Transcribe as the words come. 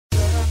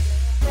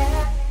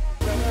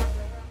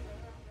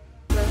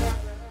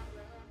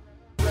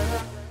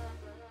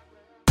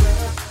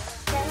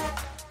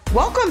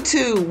Welcome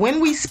to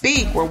When We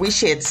Speak, where we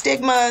shed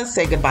stigmas,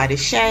 say goodbye to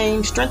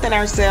shame, strengthen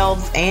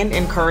ourselves, and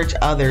encourage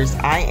others.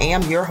 I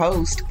am your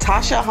host,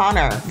 Tasha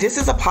Hunter. This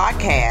is a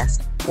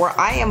podcast where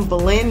I am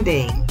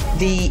blending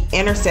the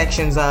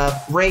intersections of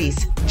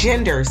race,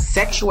 gender,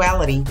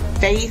 sexuality,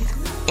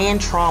 faith,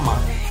 and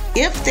trauma.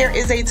 If there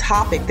is a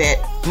topic that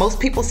most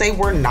people say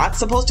we're not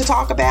supposed to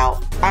talk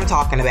about, I'm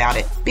talking about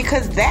it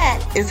because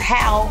that is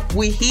how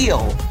we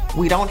heal.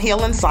 We don't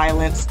heal in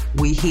silence.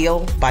 We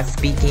heal by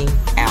speaking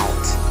out.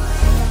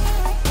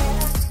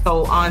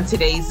 So on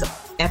today's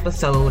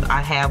episode,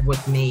 I have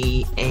with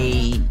me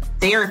a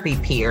therapy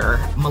peer,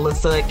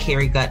 Melissa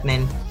Carey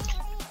Gutman.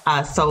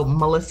 So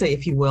Melissa,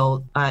 if you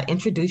will,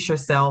 introduce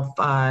yourself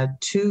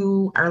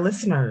to our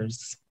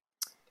listeners.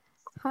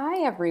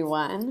 Hi,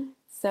 everyone.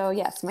 So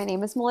yes, my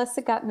name is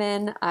Melissa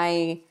Gutman.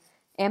 I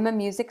am a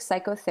music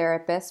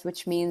psychotherapist,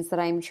 which means that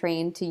I'm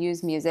trained to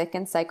use music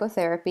in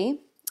psychotherapy.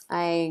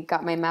 I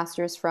got my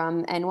master's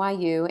from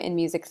NYU in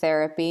music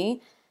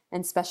therapy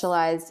and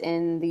specialized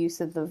in the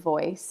use of the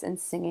voice and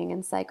singing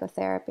in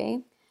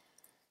psychotherapy.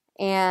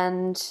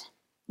 And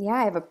yeah,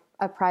 I have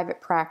a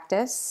private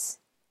practice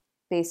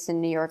based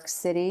in New York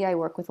City. I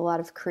work with a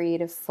lot of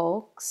creative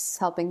folks,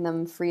 helping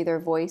them free their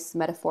voice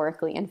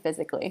metaphorically and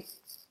physically.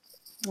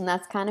 And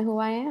that's kind of who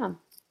I am.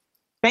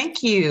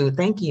 Thank you.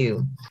 Thank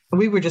you.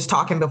 We were just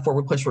talking before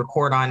we push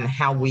record on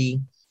how we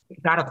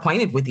got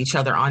acquainted with each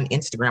other on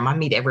Instagram. I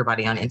meet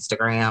everybody on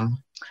Instagram.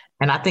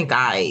 And I think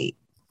I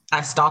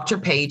stalked your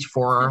page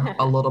for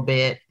a little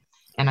bit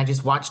and I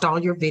just watched all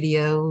your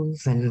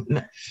videos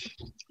and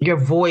your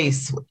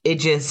voice. It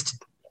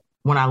just,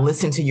 when I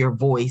listened to your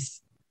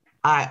voice,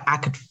 I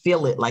could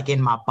feel it like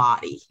in my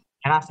body.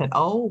 And I said,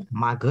 oh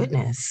my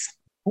goodness,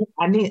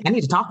 I need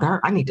to talk to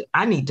her. I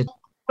need to.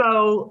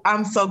 So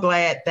I'm so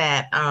glad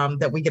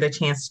that we get a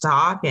chance to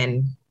talk,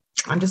 and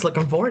I'm just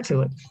looking forward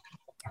to it.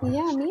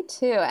 Yeah, me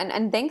too.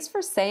 And thanks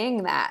for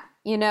saying that.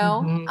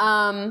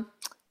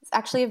 It's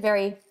actually a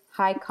very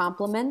high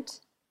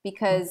compliment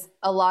because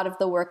a lot of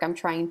the work I'm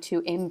trying to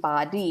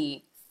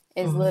embody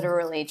is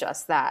literally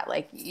just that.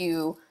 Like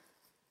you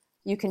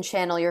can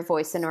channel your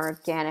voice in an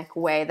organic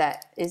way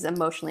that is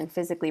emotionally and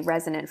physically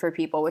resonant for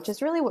people, which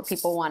is really what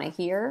people want to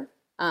hear.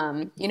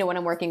 When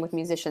I'm working with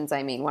musicians,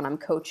 when I'm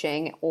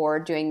coaching or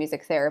doing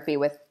music therapy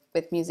with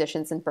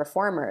musicians and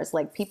performers,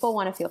 like people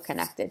want to feel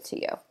connected to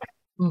you.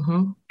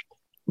 Mm-hmm.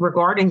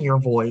 Regarding your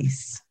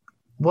voice,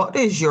 what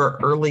is your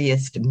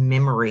earliest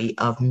memory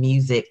of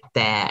music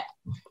that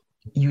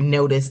you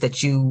noticed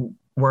that you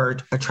were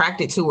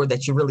attracted to or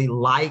that you really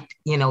liked,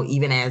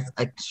 even as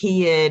a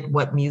kid?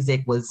 What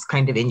music was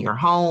kind of in your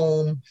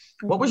home?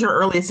 What was your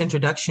earliest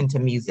introduction to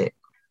music?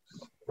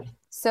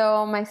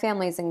 So my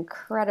family is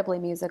incredibly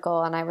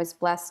musical, and I was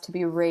blessed to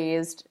be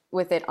raised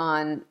with it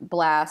on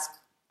blast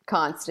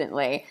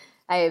constantly.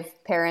 I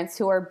have parents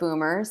who are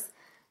boomers,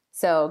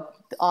 so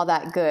all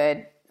that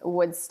good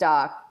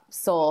Woodstock,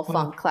 soul,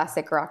 funk,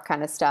 classic rock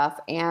kind of stuff,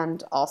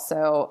 and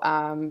also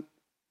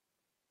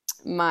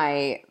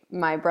my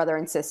brother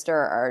and sister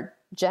are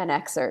Gen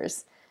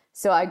Xers.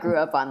 So I grew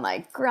up on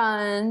like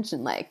grunge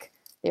and like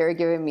they were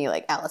giving me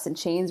like Alice in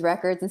Chains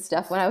records and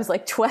stuff when I was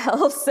like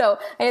 12. So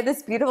I had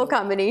this beautiful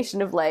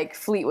combination of like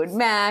Fleetwood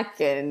Mac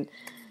and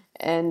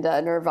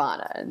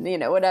Nirvana and,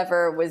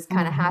 whatever was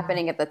kind of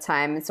happening at the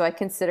time. And so I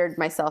considered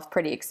myself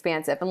pretty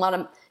expansive. And a lot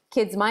of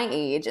kids my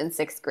age in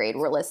 6th grade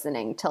were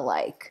listening to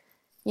like,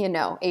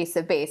 Ace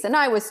of Base. And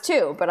I was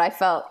too, but I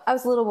felt I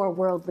was a little more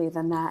worldly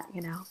than that,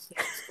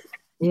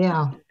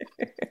 Yeah.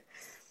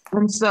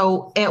 And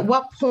so at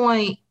what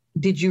point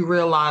did you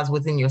realize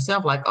within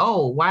yourself, like,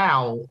 oh,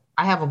 wow,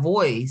 I have a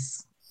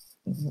voice?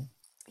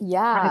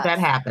 Yeah. How did that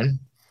happen?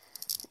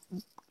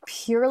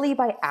 Purely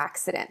by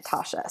accident,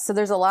 Tasha. So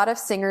there's a lot of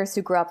singers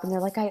who grew up and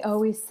they're like, I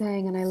always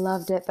sang and I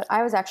loved it. But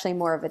I was actually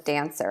more of a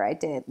dancer. I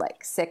did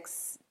like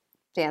 6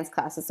 dance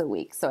classes a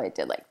week. So I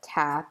did like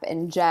tap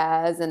and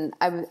jazz. And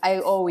I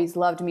always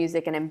loved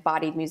music and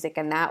embodied music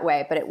in that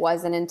way. But it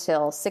wasn't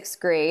until 6th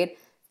grade,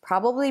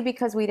 probably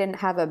because we didn't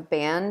have a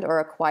band or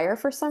a choir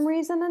for some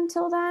reason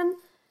until then.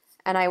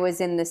 And I was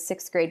in the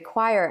 6th grade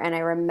choir, and I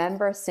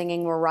remember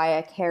singing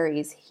Mariah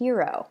Carey's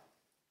Hero.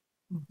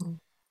 Mm-hmm.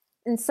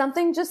 And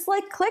something just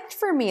like clicked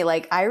for me.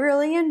 Like, I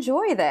really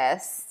enjoy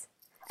this.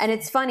 And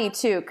it's funny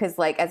too, because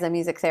like as a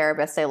music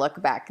therapist, I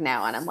look back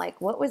now and I'm like,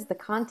 what was the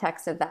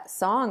context of that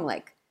song?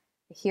 Like,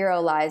 the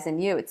hero lies in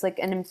you. It's like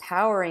an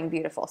empowering,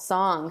 beautiful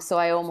song. So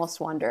I almost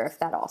wonder if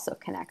that also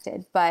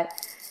connected. But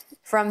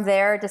from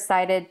there,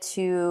 decided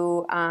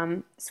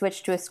to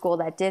switch to a school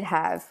that did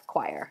have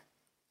choir.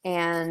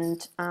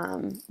 And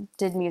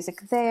did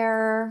music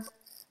there,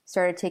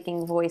 started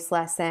taking voice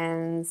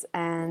lessons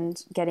and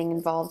getting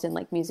involved in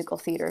like musical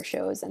theater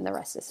shows, and the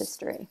rest is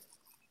history.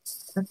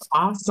 That's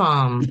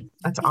awesome.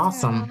 That's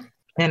awesome.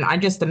 And I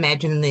just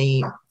imagine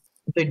the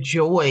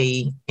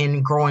joy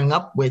in growing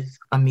up with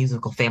a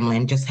musical family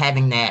and just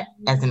having that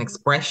as an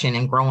expression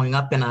and growing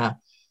up in a,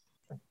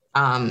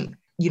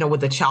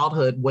 with a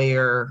childhood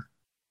where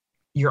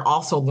you're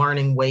also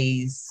learning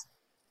ways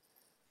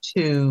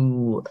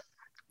to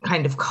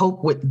kind of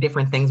cope with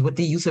different things with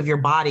the use of your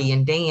body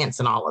and dance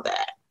and all of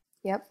that.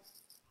 Yep.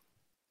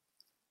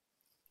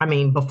 I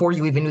mean, before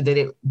you even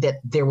knew that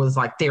there was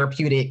like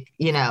therapeutic,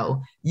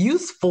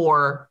 use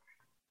for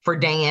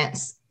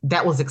dance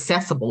that was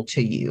accessible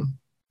to you.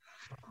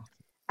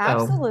 So,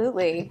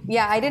 Absolutely.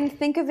 Yeah, I didn't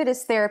think of it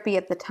as therapy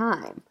at the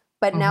time,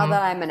 but now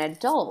that I'm an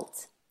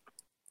adult,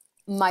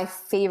 my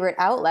favorite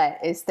outlet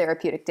is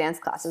therapeutic dance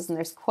classes, and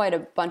there's quite a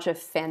bunch of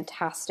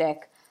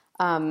fantastic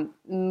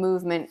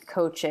movement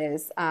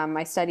coaches.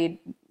 I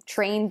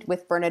trained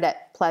with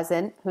Bernadette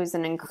Pleasant, who's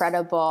an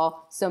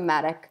incredible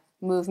somatic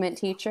movement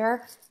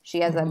teacher.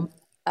 She has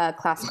a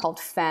class called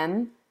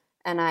FEM,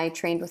 and I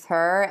trained with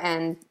her.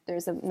 And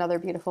there's another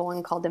beautiful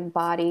one called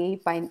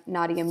Embody by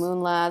Nadia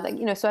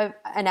Moonla. So I have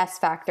an S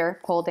Factor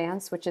pole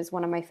dance, which is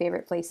one of my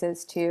favorite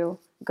places to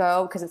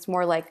go because it's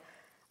more like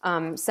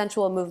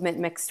sensual movement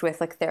mixed with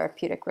like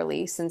therapeutic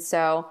release. And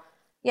so,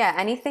 yeah,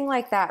 anything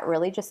like that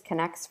really just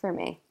connects for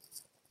me.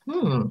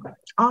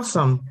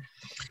 Awesome.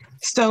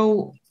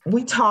 So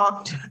we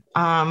talked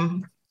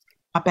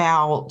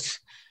about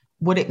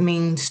what it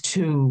means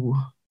to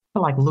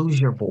like lose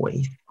your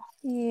voice.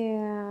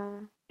 Yeah.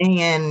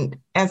 And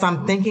as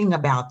I'm thinking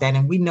about that,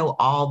 and we know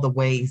all the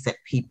ways that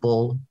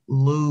people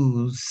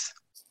lose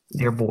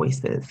their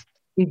voices.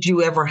 Did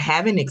you ever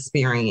have an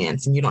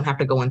experience, and you don't have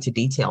to go into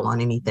detail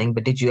on anything,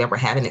 but did you ever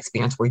have an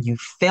experience where you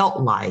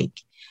felt like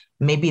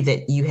maybe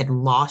that you had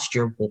lost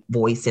your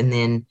voice, and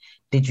then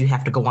did you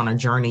have to go on a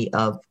journey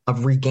of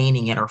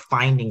regaining it or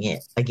finding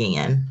it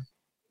again?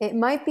 It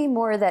might be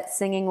more that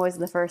singing was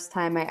the first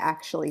time I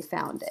actually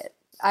found it.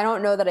 I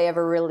don't know that I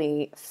ever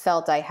really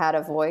felt I had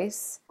a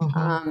voice.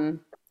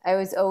 I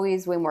was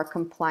always way more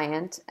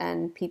compliant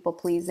and people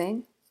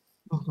pleasing.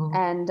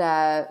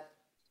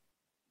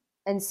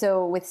 And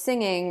so with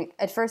singing,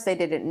 at first I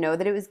didn't know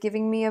that it was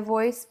giving me a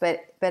voice,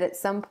 but at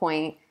some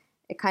point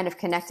it kind of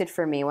connected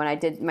for me when I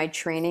did my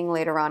training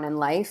later on in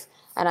life.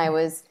 And I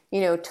was,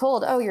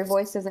 told, oh, your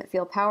voice doesn't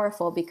feel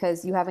powerful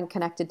because you haven't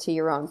connected to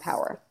your own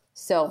power.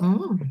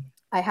 So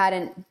I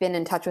hadn't been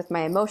in touch with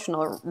my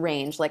emotional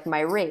range, like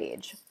my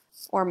rage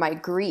or my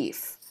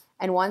grief.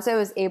 And once I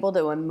was able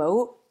to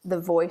emote, the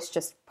voice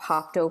just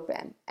popped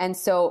open. And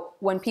so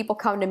when people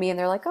come to me and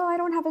they're like, oh, I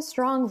don't have a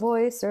strong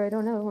voice, or I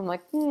don't know, I'm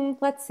like,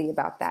 let's see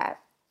about that.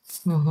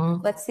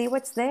 Let's see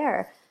what's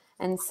there.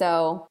 And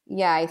so,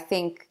 yeah, I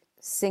think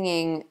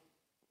singing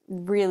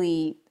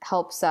really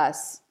helps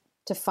us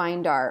to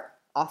find our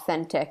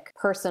authentic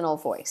personal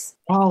voice.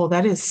 Oh,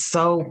 that is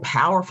so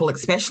powerful,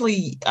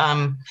 especially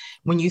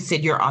when you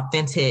said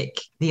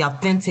the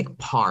authentic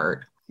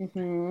part,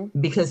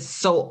 because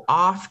so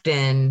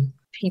often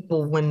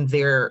people, when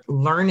they're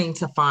learning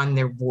to find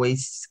their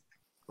voice,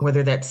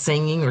 whether that's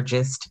singing or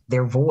just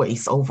their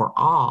voice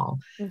overall,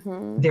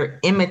 they're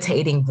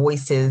imitating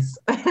voices.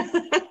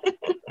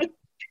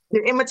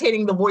 They're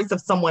imitating the voice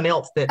of someone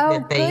else that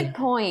they. Good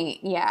point.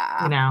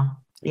 Yeah.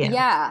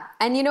 Yeah.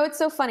 And it's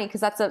so funny because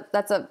that's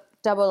a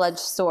double-edged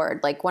sword.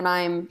 Like when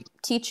I'm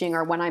teaching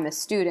or when I'm a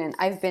student,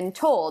 I've been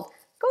told,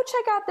 go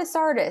check out this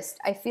artist.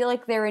 I feel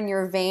like they're in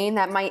your vein.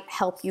 That might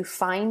help you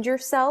find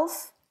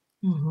yourself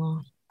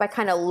by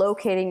kind of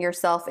locating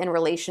yourself in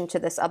relation to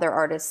this other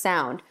artist's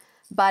sound.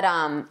 But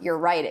you're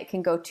right, it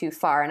can go too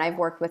far. And I've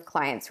worked with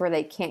clients where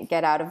they can't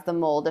get out of the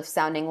mold of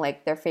sounding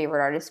like their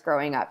favorite artist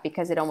growing up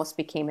because it almost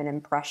became an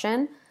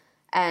impression.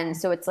 And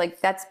so it's like,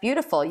 that's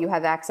beautiful. You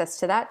have access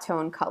to that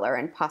tone, color,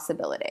 and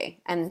possibility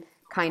and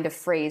kind of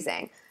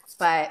phrasing.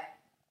 But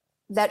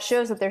that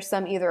shows that there's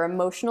some either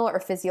emotional or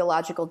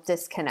physiological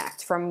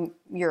disconnect from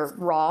your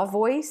raw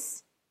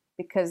voice,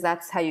 because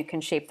that's how you can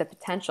shape the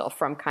potential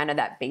from kind of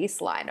that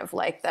baseline of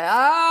like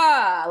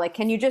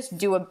can you just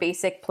do a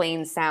basic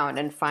plain sound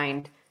and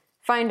find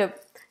a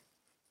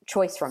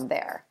choice from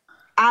there?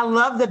 I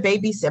love the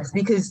baby steps,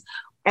 because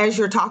as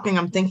you're talking,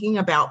 I'm thinking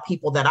about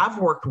people that I've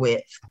worked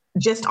with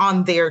just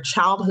on their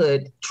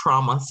childhood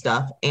trauma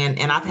stuff. And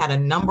I've had a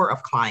number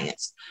of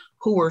clients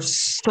who are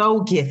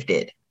so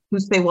gifted, who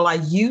say, well, I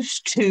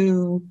used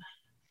to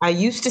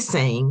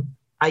sing,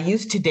 I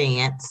used to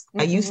dance,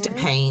 I used to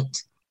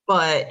paint,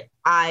 but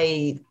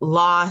I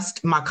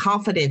lost my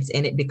confidence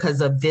in it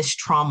because of this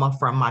trauma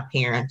from my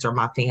parents or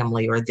my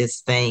family or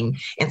this thing.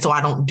 And so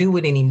I don't do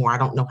it anymore. I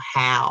don't know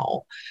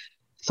how.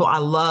 So I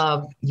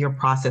love your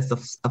process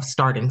of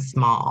starting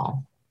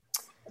small.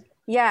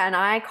 Yeah. And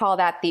I call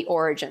that the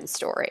origin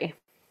story.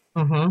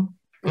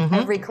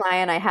 Every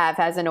client I have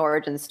has an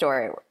origin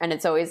story. And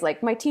it's always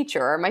like my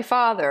teacher or my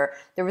father.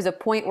 There was a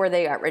point where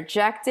they got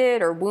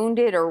rejected or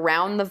wounded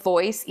around the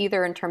voice,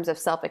 either in terms of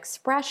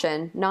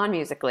self-expression,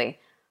 non-musically,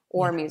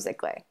 or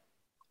musically,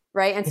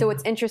 right? And so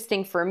what's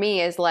interesting for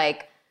me is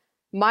like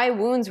my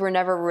wounds were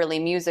never really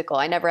musical.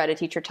 I never had a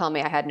teacher tell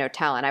me I had no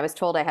talent. I was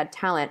told I had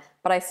talent,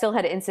 but I still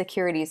had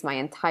insecurities my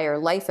entire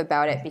life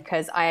about it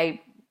because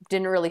I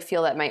didn't really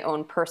feel that my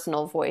own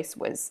personal voice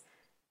was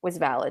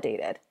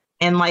validated.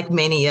 And like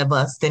many of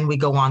us, then we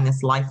go on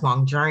this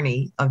lifelong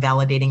journey of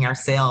validating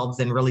ourselves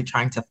and really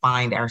trying to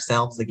find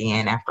ourselves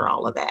again after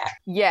all of that.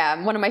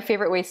 Yeah. One of my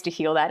favorite ways to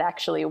heal that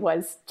actually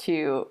was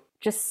to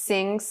just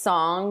sing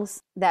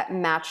songs that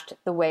matched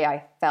the way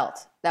I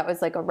felt. That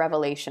was like a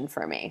revelation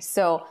for me.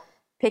 So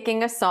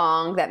picking a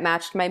song that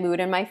matched my mood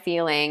and my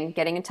feeling,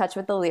 getting in touch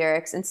with the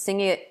lyrics and sing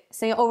it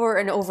over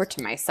and over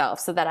to myself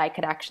so that I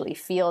could actually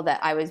feel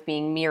that I was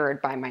being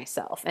mirrored by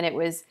myself. And it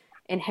was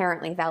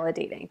inherently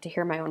validating to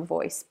hear my own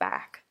voice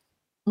back.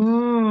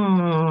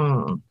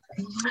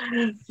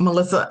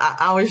 Melissa,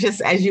 I was just,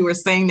 as you were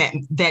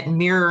saying that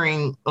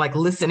mirroring, like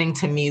listening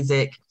to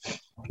music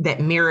that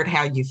mirrored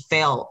how you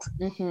felt.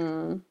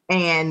 Mm-hmm.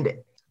 And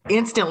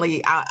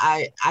instantly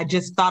I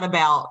just thought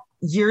about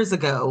years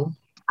ago,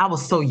 I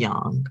was so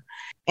young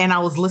and I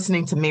was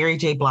listening to Mary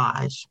J.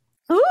 Blige.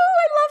 Ooh,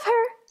 I love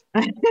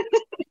her.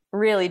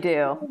 Really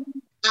do.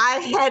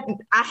 I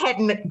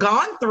hadn't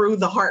gone through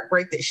the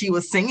heartbreak that she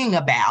was singing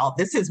about.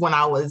 This is when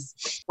I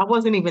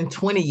wasn't even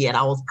 20 yet.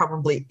 I was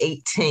probably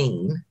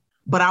 18,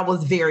 but I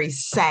was very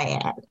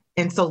sad.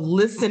 And so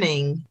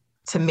listening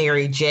to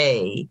Mary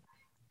J.,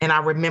 and I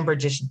remember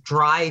just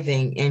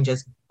driving and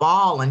just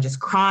bawling, just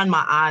crying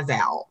my eyes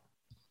out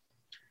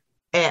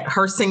at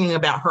her singing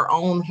about her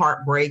own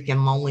heartbreak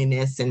and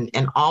loneliness and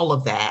all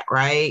of that,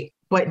 right?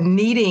 But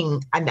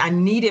I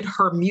needed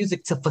her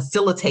music to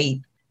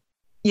facilitate,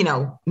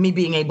 me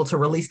being able to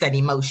release that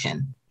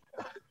emotion.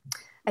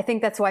 I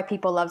think that's why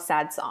people love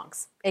sad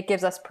songs. It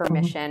gives us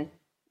permission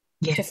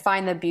to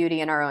find the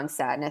beauty in our own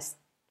sadness.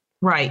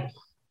 Right.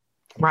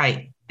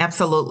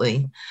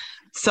 Absolutely.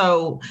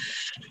 So,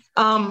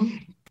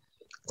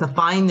 to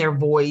find their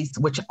voice,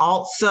 which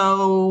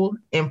also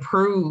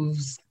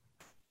improves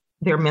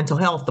their mental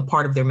health, the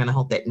part of their mental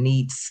health that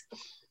needs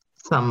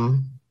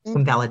some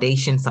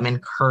validation, some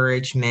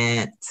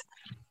encouragement,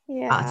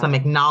 some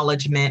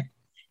acknowledgement.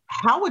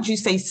 How would you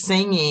say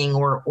singing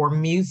or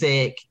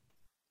music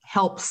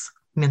helps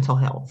mental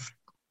health?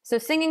 So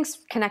singing's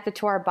connected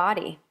to our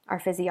body, our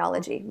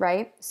physiology,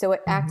 right? So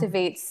it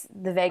activates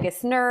the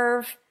vagus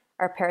nerve,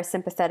 our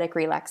parasympathetic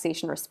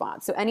relaxation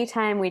response. So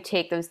anytime we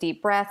take those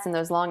deep breaths and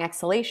those long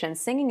exhalations,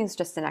 singing is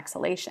just an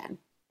exhalation.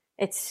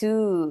 It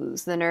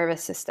soothes the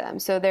nervous system.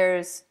 So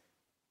there's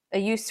a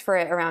use for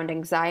it around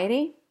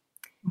anxiety.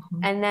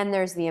 And then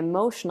there's the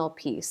emotional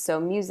piece. So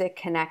music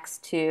connects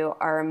to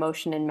our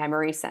emotion and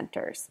memory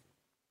centers.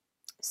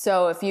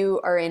 So if you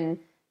are in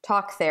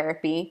talk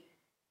therapy,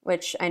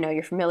 which I know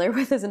you're familiar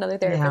with as another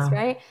therapist,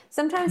 right?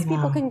 Sometimes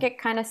people can get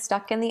kind of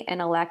stuck in the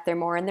intellect. They're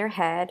more in their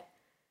head.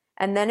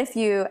 And then if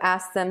you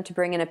ask them to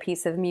bring in a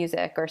piece of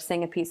music or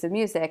sing a piece of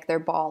music, they're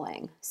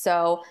bawling.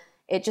 So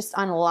it just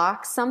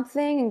unlocks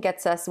something and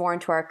gets us more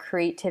into our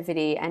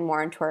creativity and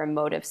more into our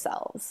emotive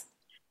selves.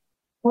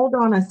 Hold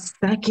on a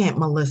second,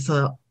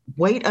 Melissa.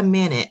 Wait a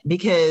minute,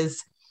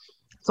 because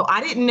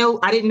I didn't know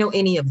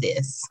any of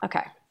this.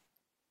 Okay.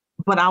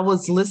 But I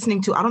was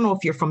listening to, I don't know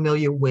if you're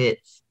familiar with,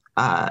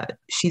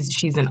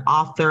 she's an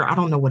author. I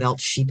don't know what else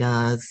she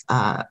does,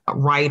 a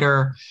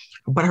writer,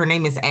 but her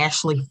name is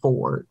Ashley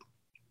Ford.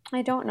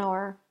 I don't know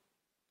her.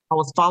 I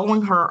was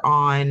following her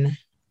on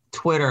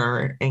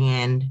Twitter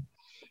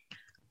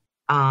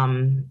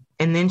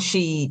and then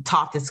she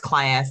taught this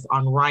class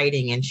on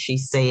writing, and she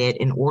said,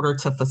 in order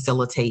to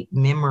facilitate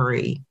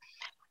memory,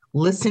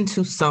 listen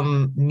to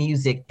some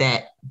music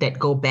that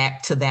go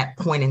back to that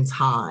point in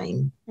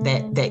time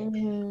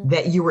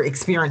that you were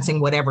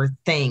experiencing whatever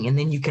thing, and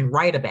then you can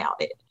write about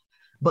it.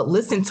 But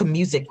listen to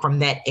music from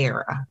that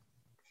era.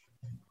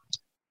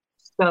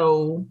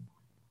 So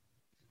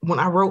when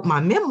I wrote my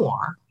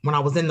memoir, when I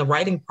was in the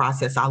writing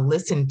process, I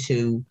listened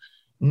to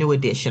New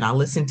Edition. I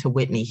listened to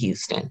Whitney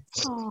Houston.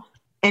 Oh.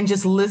 And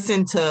just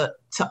listen to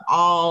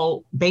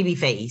all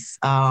Babyface,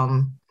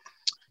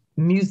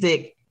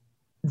 music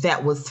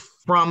that was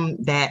from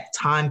that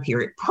time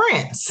period.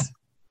 Prince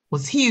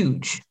was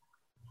huge.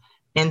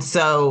 And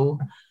so,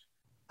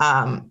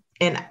 and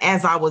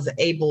as I was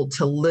able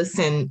to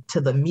listen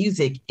to the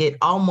music, it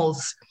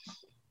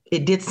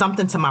did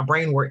something to my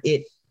brain where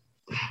it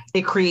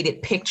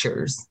created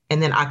pictures,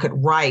 and then I could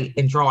write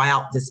and draw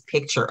out this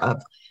picture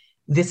of,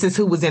 this is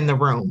who was in the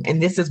room,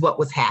 and this is what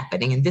was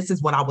happening, and this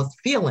is what I was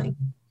feeling.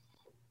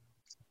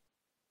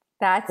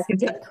 That's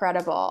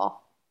incredible.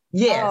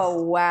 Yes.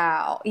 Oh,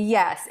 wow.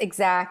 Yes,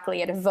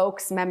 exactly. It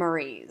evokes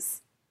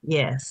memories.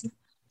 Yes.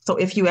 So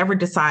if you ever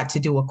decide to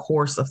do a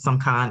course of some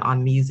kind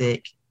on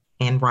music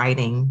and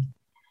writing,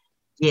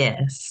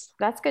 yes.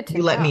 That's good to know.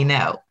 You let me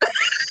know.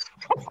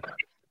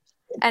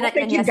 And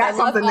yes, I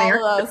love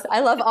all of those.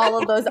 I love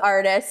all of those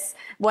artists.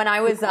 When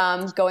I was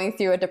going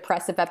through a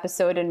depressive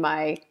episode in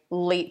my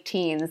late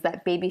teens,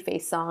 that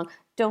Babyface song,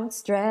 "Don't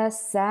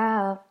Stress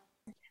Out,"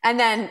 and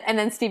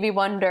then Stevie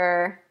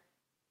Wonder,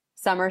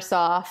 "Summer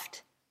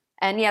Soft,"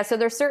 and yeah. So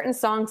there's certain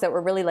songs that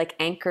were really like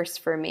anchors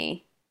for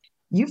me.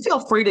 You feel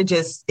free to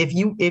just, if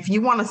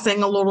you want to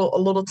sing a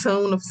little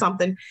tune of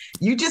something,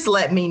 you just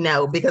let me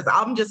know, because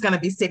I'm just going to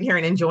be sitting here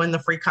and enjoying the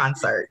free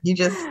concert. You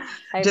just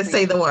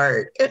say the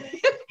word.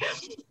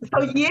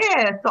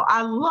 So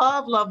I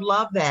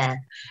love that.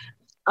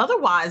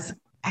 Otherwise,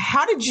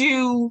 how did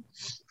you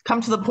come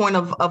to the point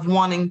of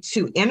wanting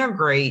to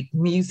integrate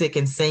music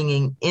and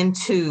singing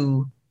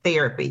into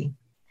therapy?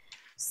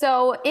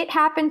 So it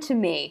happened to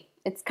me.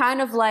 It's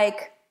kind of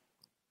like,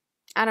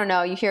 I don't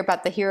know, you hear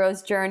about the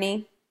hero's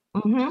journey.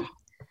 Mm-hmm.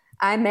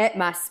 I met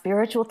my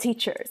spiritual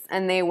teachers,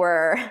 and they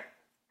were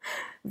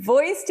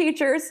voice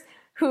teachers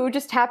who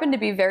just happened to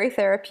be very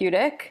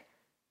therapeutic,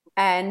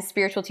 and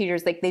spiritual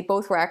teachers. Like, they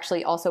both were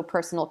actually also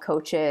personal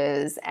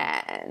coaches,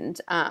 and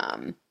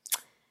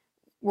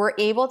were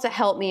able to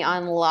help me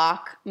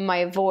unlock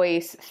my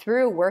voice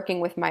through working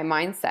with my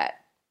mindset.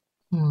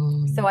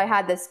 So I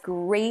had this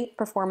great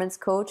performance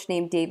coach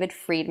named David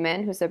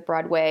Friedman, who's a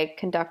Broadway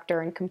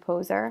conductor and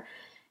composer.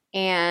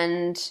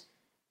 And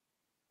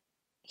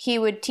he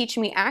would teach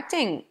me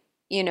acting,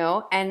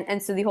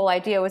 and so the whole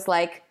idea was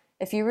like,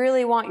 if you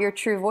really want your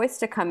true voice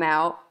to come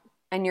out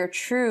and your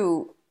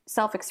true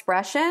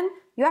self-expression,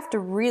 you have to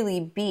really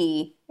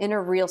be in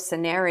a real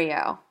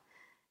scenario.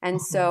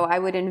 And so I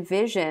would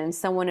envision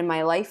someone in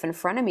my life in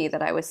front of me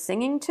that I was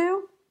singing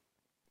to.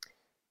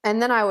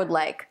 And then I would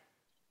like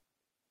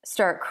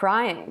start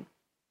crying,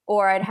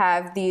 or I'd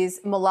have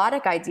these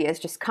melodic ideas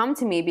just come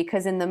to me,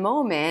 because in the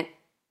moment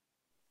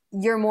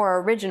you're more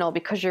original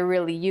because you're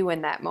really you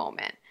in that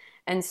moment.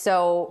 And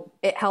so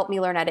it helped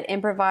me learn how to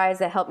improvise.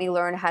 It helped me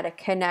learn how to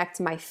connect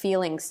my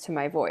feelings to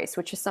my voice,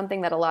 which is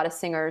something that a lot of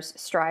singers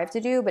strive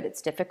to do, but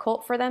it's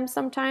difficult for them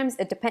sometimes.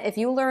 It depends. If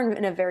you learn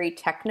in a very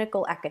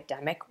technical,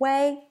 academic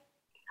way,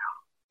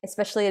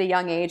 especially at a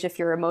young age, if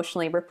you're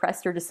emotionally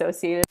repressed or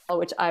dissociated,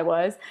 which I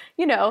was,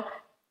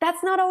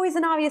 that's not always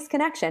an obvious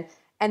connection.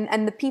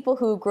 And the people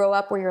who grow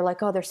up where you're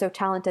like, oh, they're so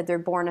talented, they're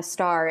born a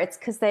star, it's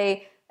because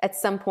they at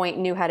some point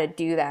knew how to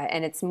do that.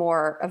 And it's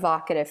more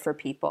evocative for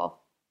people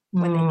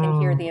when they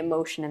can hear the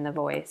emotion in the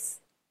voice.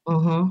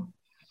 Mm-hmm.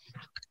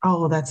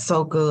 Oh, that's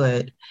so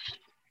good.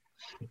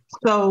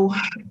 So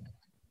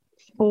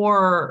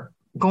for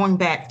going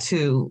back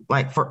to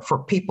like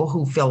for people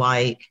who feel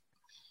like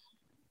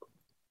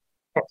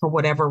that for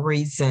whatever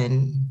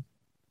reason,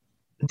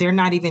 they're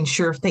not even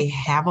sure if they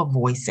have a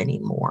voice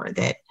anymore,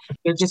 that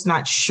they're just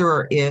not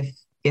sure if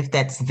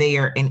that's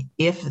there and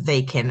if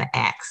they can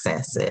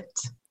access it.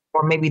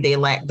 Or maybe they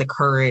lack the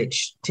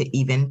courage to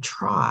even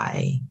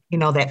try.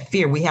 That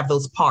fear, we have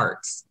those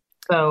parts.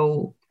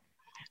 So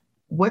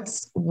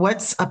what's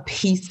a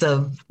piece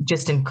of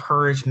just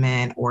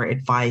encouragement or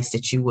advice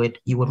that you would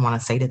want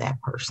to say to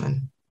that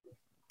person?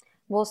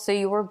 Well, so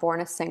you were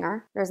born a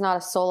singer. There's not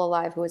a soul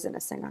alive who isn't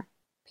a singer,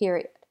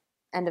 period.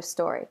 End of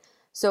story.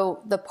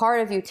 So the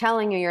part of you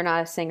telling you you're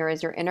not a singer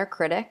is your inner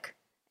critic.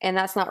 And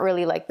that's not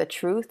really like the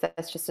truth.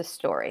 That's just a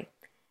story.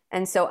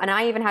 And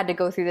I even had to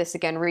go through this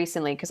again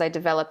recently because I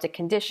developed a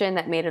condition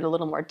that made it a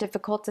little more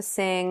difficult to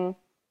sing.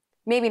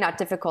 Maybe not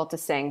difficult to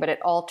sing, but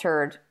it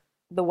altered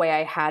the way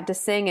I had to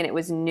sing. And it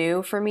was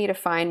new for me to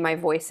find my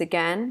voice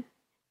again.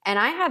 And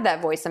I had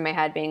that voice in my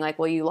head being like,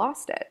 well, you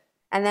lost it.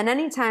 And then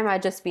anytime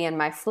I'd just be in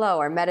my flow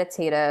or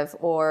meditative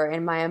or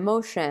in my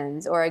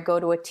emotions, or I go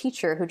to a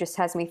teacher who just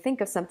has me think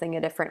of something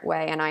a different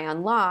way and I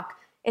unlock,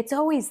 it's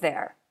always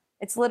there.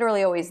 It's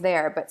literally always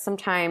there. But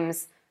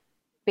sometimes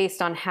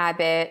based on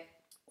habit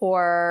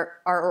or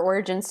our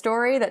origin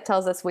story that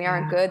tells us we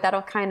aren't good,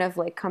 that'll kind of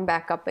like come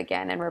back up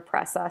again and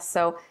repress us.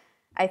 So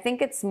I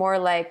think it's more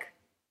like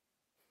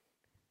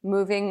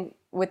moving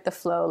with the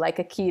flow, like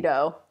a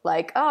keto,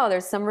 like, oh,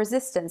 there's some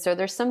resistance or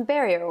there's some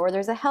barrier or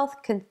there's a health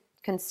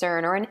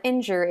concern or an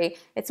injury.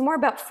 It's more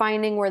about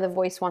finding where the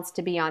voice wants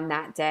to be on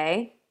that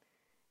day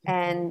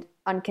and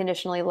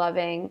unconditionally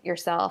loving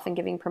yourself and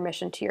giving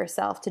permission to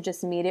yourself to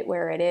just meet it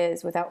where it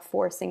is without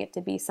forcing it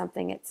to be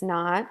something it's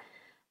not.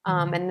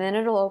 And then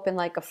it'll open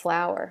like a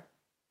flower.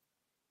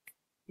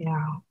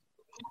 Yeah.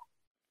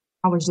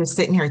 I was just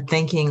sitting here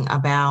thinking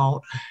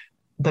about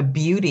the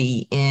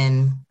beauty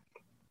in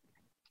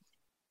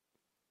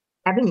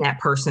having that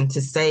person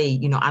to say,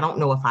 I don't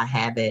know if I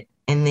have it.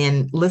 And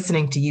then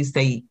listening to you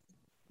say,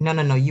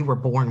 no, you were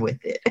born with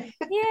it.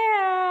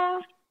 Yeah.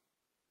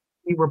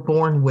 You were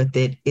born with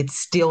it. It's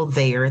still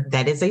there.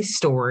 That is a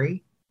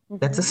story.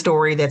 That's a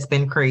story that's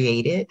been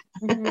created.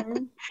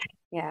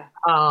 Yeah.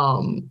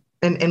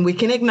 And we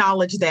can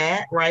acknowledge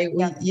that, right?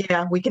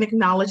 We can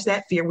acknowledge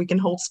that fear. We can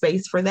hold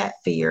space for that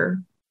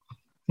fear.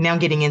 Now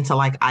getting into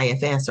like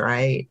IFS,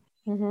 right?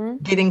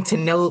 Getting to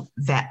know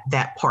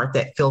that part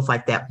that feels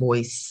like that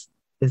voice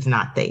is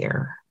not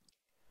there.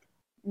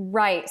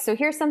 Right. So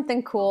here's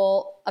something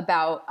cool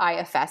about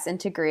IFS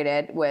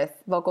integrated with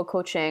vocal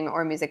coaching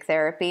or music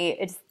therapy.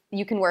 It's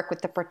you can work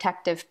with the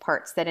protective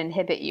parts that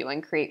inhibit you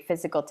and create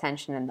physical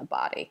tension in the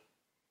body.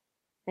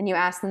 And you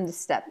ask them to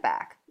step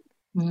back.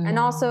 And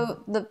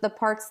also the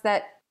parts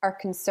that are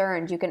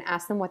concerned, you can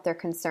ask them what they're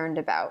concerned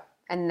about.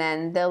 And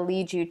then they'll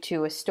lead you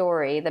to a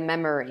story, the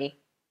memory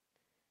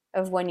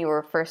of when you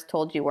were first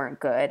told you weren't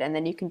good. And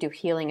then you can do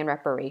healing and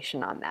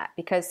reparation on that.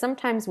 Because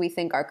sometimes we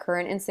think our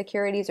current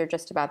insecurities are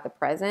just about the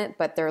present,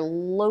 but they're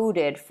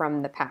loaded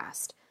from the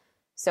past.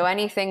 So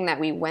anything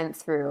that we went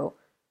through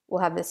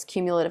will have this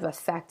cumulative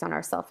effect on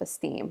our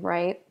self-esteem,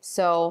 right?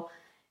 So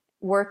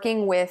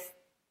working with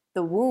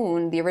the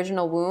wound, the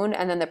original wound,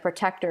 and then the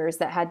protectors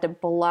that had to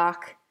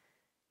block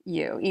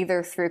you,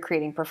 either through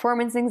creating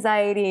performance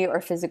anxiety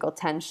or physical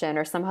tension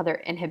or some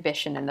other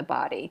inhibition in the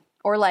body,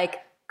 or like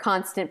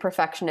constant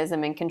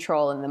perfectionism and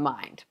control in the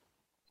mind.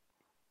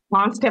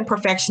 Constant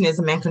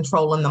perfectionism and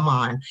control in the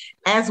mind,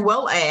 as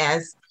well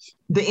as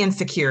the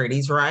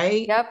insecurities,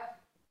 right? Yep.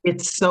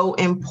 It's so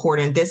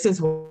important. This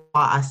is why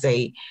I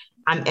say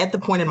I'm at the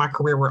point in my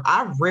career where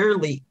I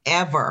rarely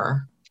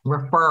ever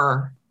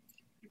refer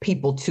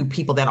people to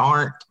people that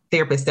aren't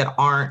therapists, that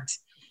aren't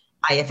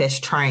IFS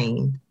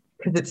trained,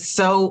 because it's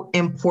so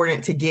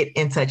important to get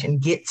in touch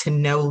and get to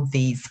know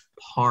these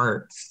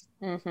parts.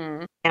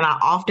 Mm-hmm. And I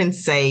often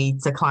say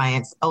to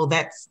clients, oh,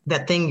 that's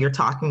that thing you're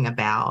talking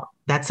about.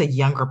 That's a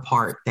younger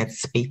part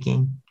that's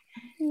speaking.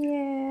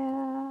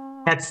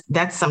 Yeah.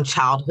 That's some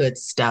childhood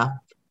stuff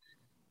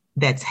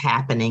that's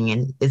happening.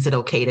 And is it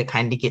okay to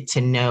kind of get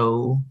to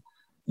know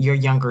your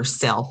younger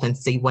self and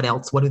see what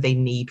else, what do they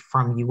need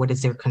from you? What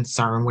is their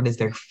concern? What is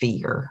their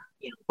fear?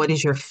 What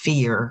is your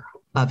fear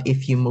of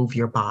if you move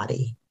your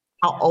body?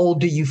 How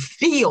old do you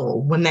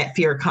feel when that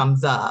fear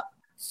comes up?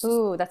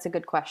 Ooh, that's a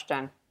good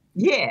question.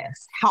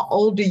 Yes. How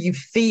old do you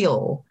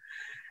feel?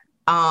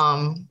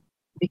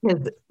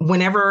 Because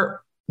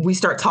whenever we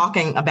start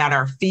talking about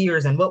our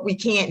fears and what we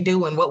can't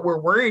do and what we're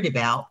worried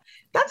about,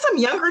 that's some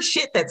younger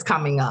shit that's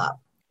coming up.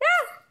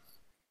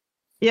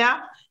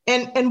 Yeah.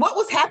 And what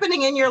was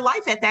happening in your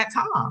life at that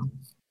time?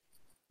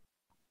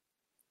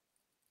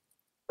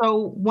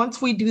 So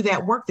once we do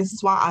that work, this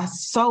is why I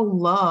so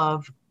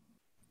love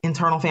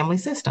internal family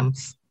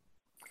systems.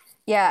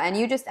 Yeah. And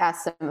you just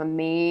asked some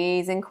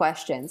amazing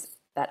questions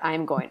that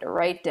I'm going to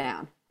write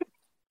down.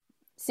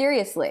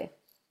 Seriously.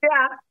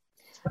 Yeah.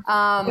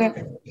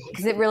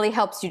 Because it really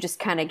helps you just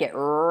kind of get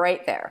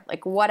right there.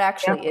 Like, what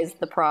actually is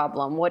the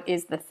problem? What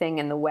is the thing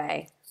in the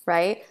way?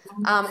 Right.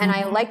 And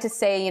I like to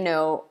say, you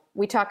know,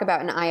 we talk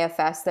about in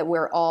IFS that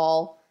we're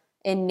all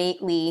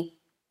innately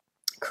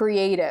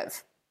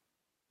creative.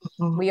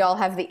 Mm-hmm. We all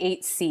have the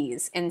 8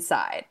 C's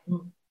inside.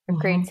 Mm-hmm.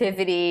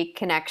 Creativity,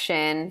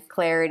 connection,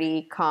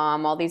 clarity,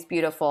 calm, all these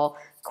beautiful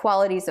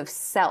qualities of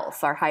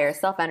self, our higher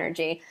self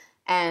energy.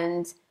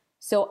 And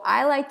so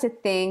I like to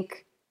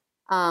think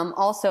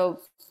also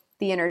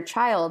the inner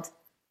child,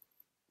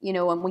 you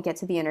know, when we get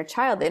to the inner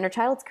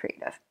child's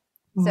creative.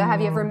 So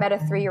have you ever met a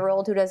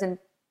 3-year-old who doesn't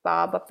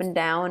bob up and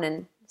down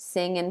and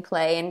sing and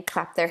play and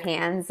clap their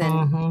hands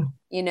and,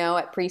 you know,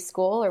 at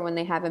preschool or when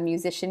they have a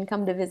musician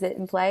come to visit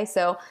and play?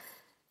 So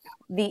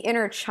the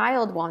inner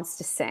child wants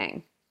to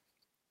sing.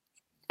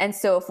 And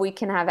so if we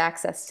can have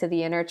access to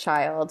the inner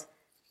child,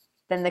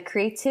 then the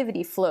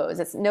creativity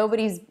flows.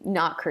 Nobody's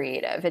not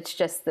creative. It's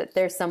just that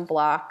there's some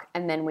block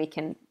and then we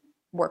can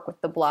work with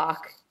the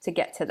block to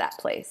get to that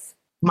place.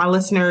 My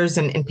listeners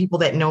and people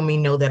that know me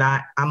know that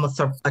I'm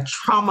a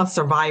trauma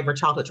survivor,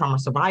 childhood trauma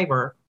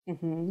survivor.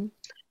 Mm-hmm.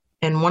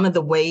 And one of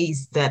the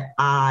ways that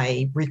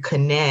I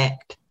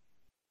reconnect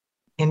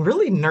and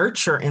really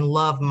nurture and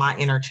love my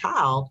inner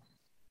child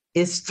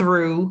is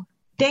through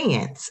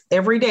dance.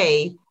 Every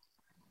day,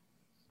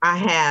 I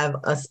have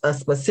a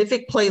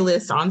specific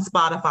playlist on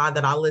Spotify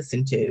that I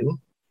listen to.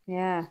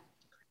 Yeah.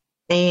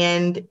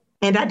 And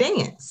I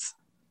dance.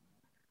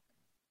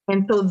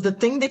 And so the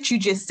thing that you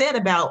just said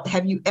about,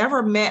 have you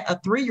ever met a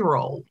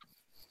 3-year-old?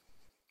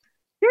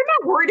 They're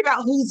not worried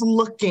about who's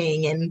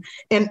looking and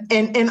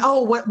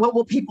oh, what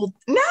will people,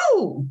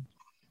 no.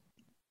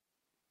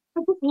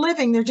 They're just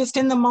living, they're just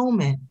in the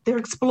moment. They're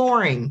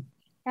exploring.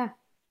 Yeah.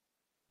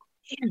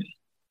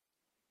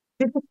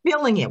 They're just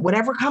feeling it,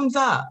 whatever comes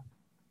up.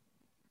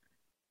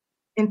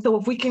 And so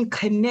if we can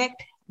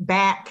connect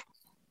back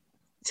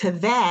to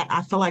that,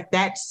 I feel like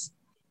that's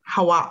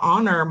how I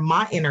honor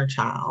my inner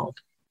child.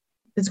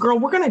 This girl,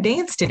 we're going to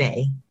dance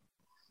today.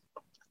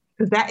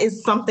 Because that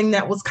is something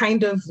that was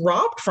kind of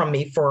robbed from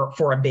me for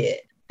a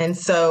bit. And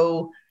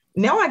so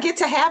now I get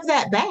to have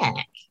that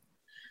back.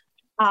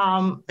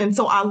 And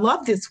so I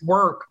love this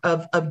work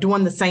of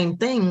doing the same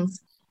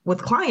things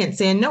with clients,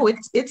 saying, no,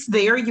 it's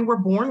there. You were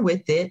born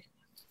with it.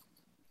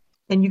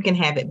 And you can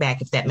have it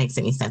back if that makes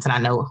any sense. And I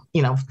know,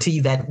 you know, to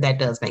you that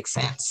does make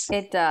sense.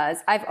 It does.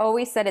 I've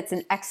always said it's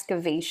an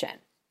excavation.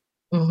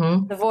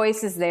 Mm-hmm. The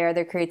voice is there.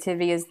 The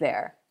creativity is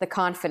there. The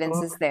confidence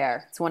is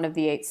there. It's one of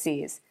the 8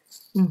 C's.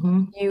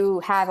 Mm-hmm.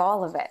 You have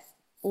all of it,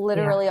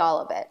 literally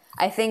all of it.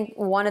 I think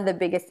one of the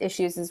biggest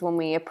issues is when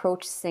we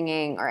approach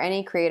singing or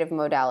any creative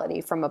modality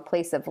from a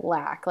place of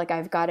lack. Like,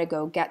 I've got to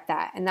go get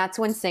that. And that's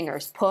when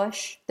singers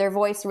push their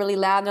voice really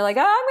loud. And they're like, oh,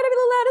 I'm going to be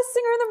the loudest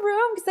singer in the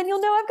room because then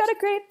you'll know I've got a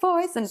great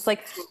voice. And it's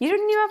like, you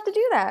didn't even have to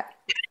do that.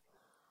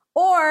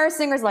 Or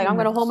singers like, I'm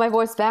going to hold my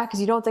voice back because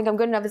you don't think I'm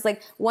good enough. It's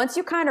like, once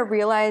you kind of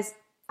realize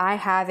I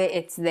have it,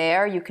 it's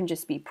there, you can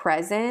just be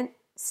present,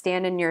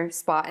 stand in your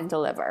spot and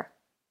deliver.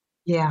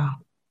 Yeah,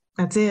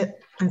 that's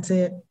it. That's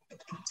it.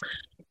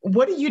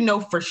 What do you know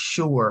for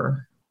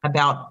sure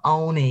about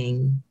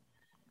owning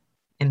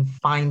and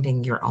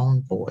finding your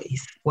own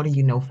voice? What do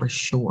you know for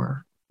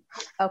sure?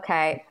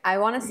 Okay, I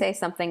want to say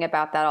something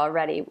about that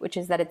already, which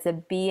is that it's a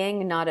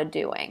being, not a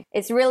doing.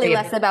 It's really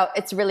less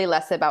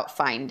about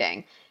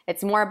finding.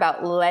 It's more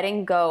about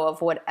letting go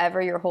of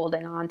whatever you're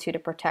holding on to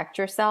protect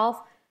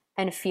yourself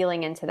and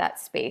feeling into that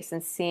space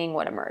and seeing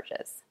what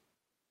emerges.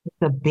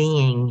 It's a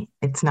being,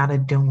 it's not a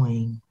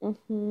doing.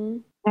 Mm-hmm.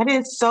 That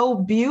is so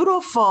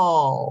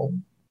beautiful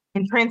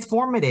and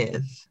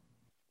transformative,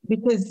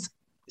 because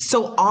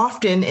so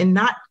often, and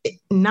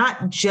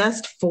not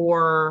just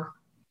for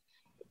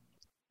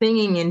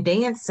singing and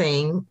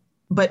dancing,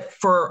 but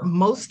for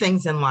most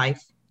things in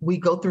life, we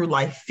go through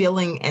life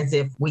feeling as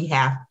if we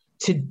have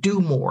to do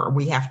more.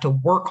 We have to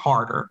work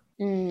harder.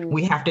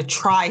 We have to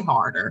try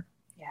harder.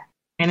 Yeah.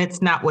 And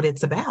it's not what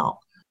it's about.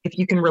 If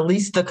you can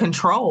release the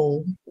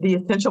control, the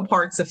essential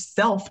parts of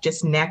self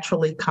just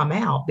naturally come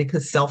out,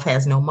 because self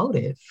has no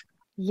motive.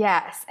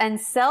 Yes. And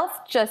so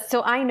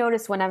I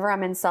notice whenever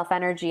I'm in self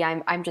energy,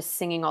 I'm just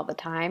singing all the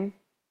time.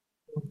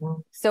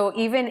 Mm-hmm. So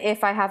even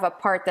if I have a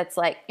part that's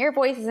like, your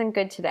voice isn't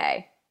good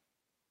today,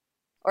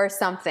 or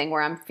something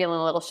where I'm feeling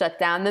a little shut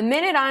down, the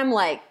minute I'm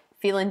like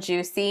feeling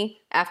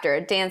juicy after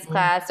a dance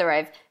class, or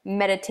I've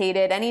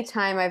meditated,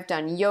 anytime I've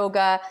done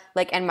yoga,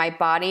 and my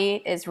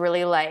body is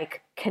really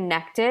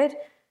connected,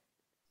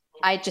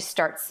 I just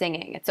start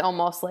singing. It's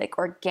almost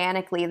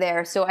organically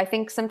there. So I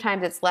think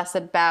sometimes it's less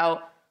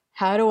about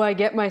how do I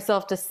get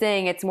myself to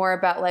sing? It's more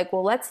about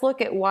well, let's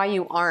look at why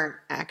you aren't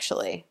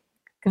actually.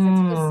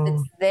 Because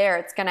it's there.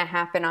 It's going to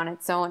happen on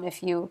its own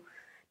if you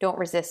don't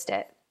resist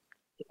it.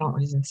 You don't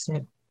resist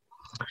it.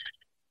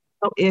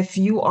 So if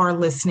you are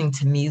listening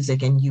to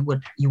music and you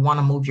want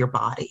to move your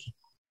body,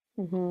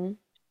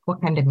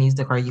 what kind of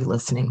music are you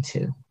listening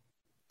to?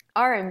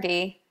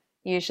 R&B,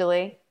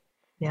 usually.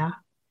 Yeah.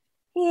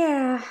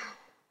 Yeah.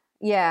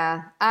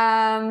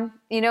 I'm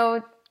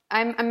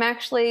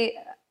actually,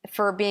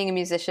 for being a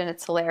musician,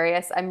 it's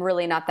hilarious. I'm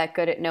really not that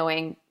good at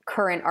knowing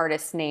current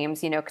artists'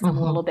 names, because I'm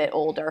a little bit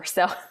older.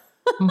 So,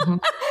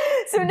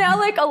 so now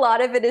a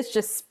lot of it is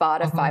just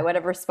Spotify,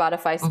 whatever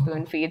Spotify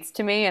spoon feeds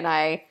to me, and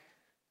I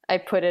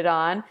put it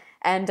on.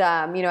 And,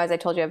 as I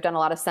told you, I've done a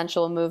lot of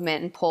sensual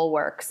movement and pole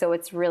work. So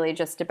it's really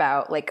just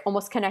about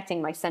almost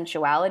connecting my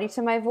sensuality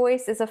to my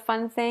voice is a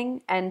fun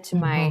thing, and to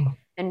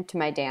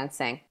my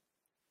dancing.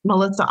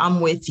 Melissa,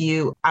 I'm with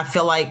you. I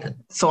feel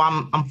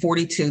I'm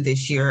 42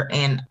 this year,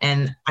 and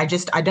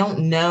I don't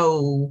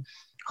know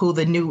who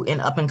the new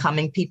and up and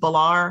coming people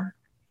are.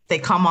 They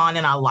come on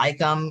and I like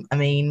them. I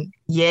mean,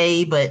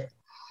 yay, but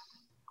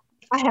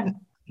I haven't,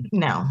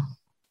 no.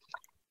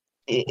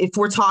 If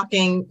we're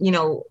talking,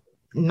 90s,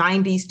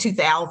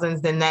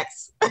 2000s, then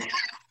that's...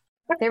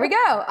 There we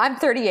go. I'm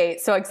 38.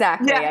 So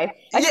exactly. Yeah.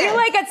 I feel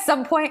at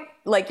some point,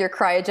 you're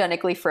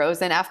cryogenically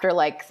frozen after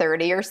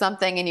 30 or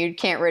something, and you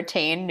can't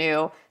retain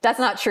new. That's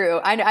not true.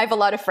 I have a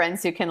lot of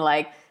friends who can be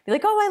like, oh,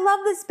 I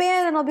love this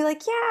band. And I'll be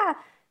like, yeah.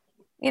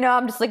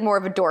 I'm just more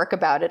of a dork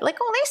about it. Oh,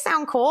 they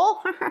sound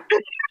cool.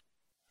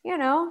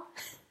 It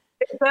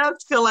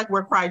does feel like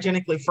we're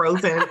cryogenically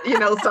frozen,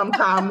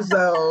 sometimes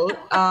though.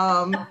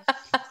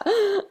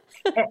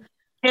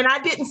 And I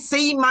didn't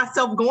see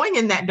myself going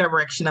in that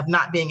direction of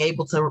not being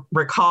able to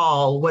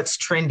recall what's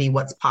trendy,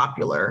 what's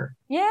popular.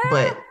 Yeah.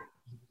 But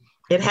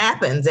it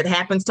happens. It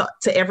happens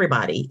to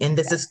everybody. And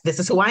this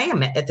is who I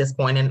am at this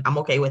point, and I'm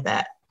okay with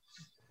that.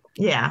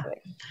 Yeah.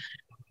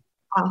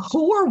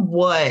 Who or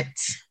what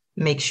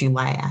makes you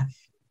laugh?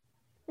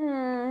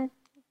 The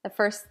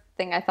first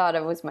thing I thought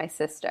of was my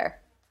sister.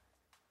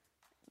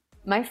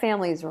 My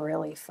family's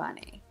really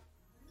funny.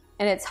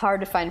 And it's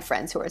hard to find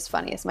friends who are as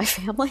funny as my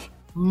family.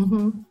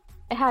 Mm-hmm.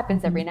 It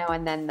happens every now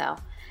and then, though.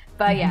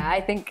 But yeah,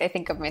 I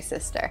think of my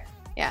sister.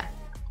 Yeah.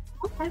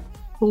 Okay.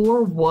 Who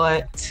or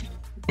what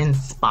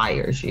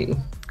inspires you?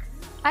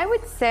 I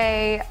would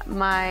say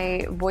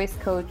my voice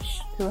coach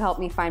who helped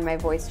me find my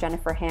voice,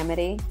 Jennifer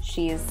Hamady.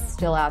 She's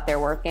still out there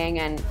working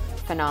and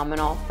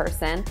phenomenal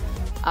person.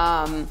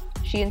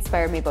 She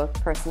inspired me both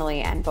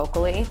personally and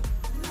vocally,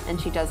 and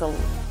she does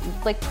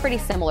pretty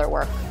similar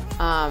work.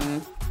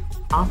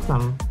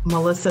 Awesome.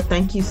 Melissa,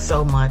 thank you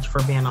so much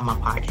for being on my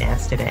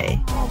podcast today.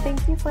 Oh,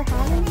 thank you for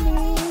having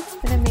me. It's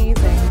been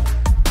amazing.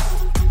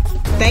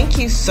 Thank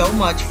you so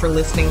much for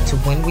listening to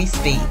When We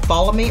Speak.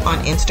 Follow me on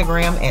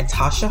Instagram at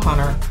Tasha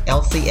Hunter,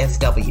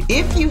 LCSW.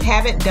 If you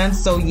haven't done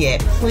so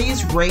yet,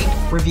 please rate,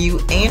 review,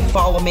 and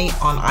follow me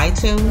on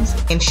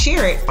iTunes and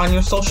share it on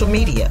your social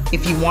media.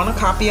 If you want a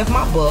copy of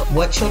my book,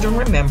 What Children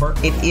Remember,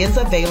 it is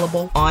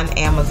available on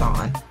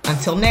Amazon.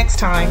 Until next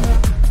time.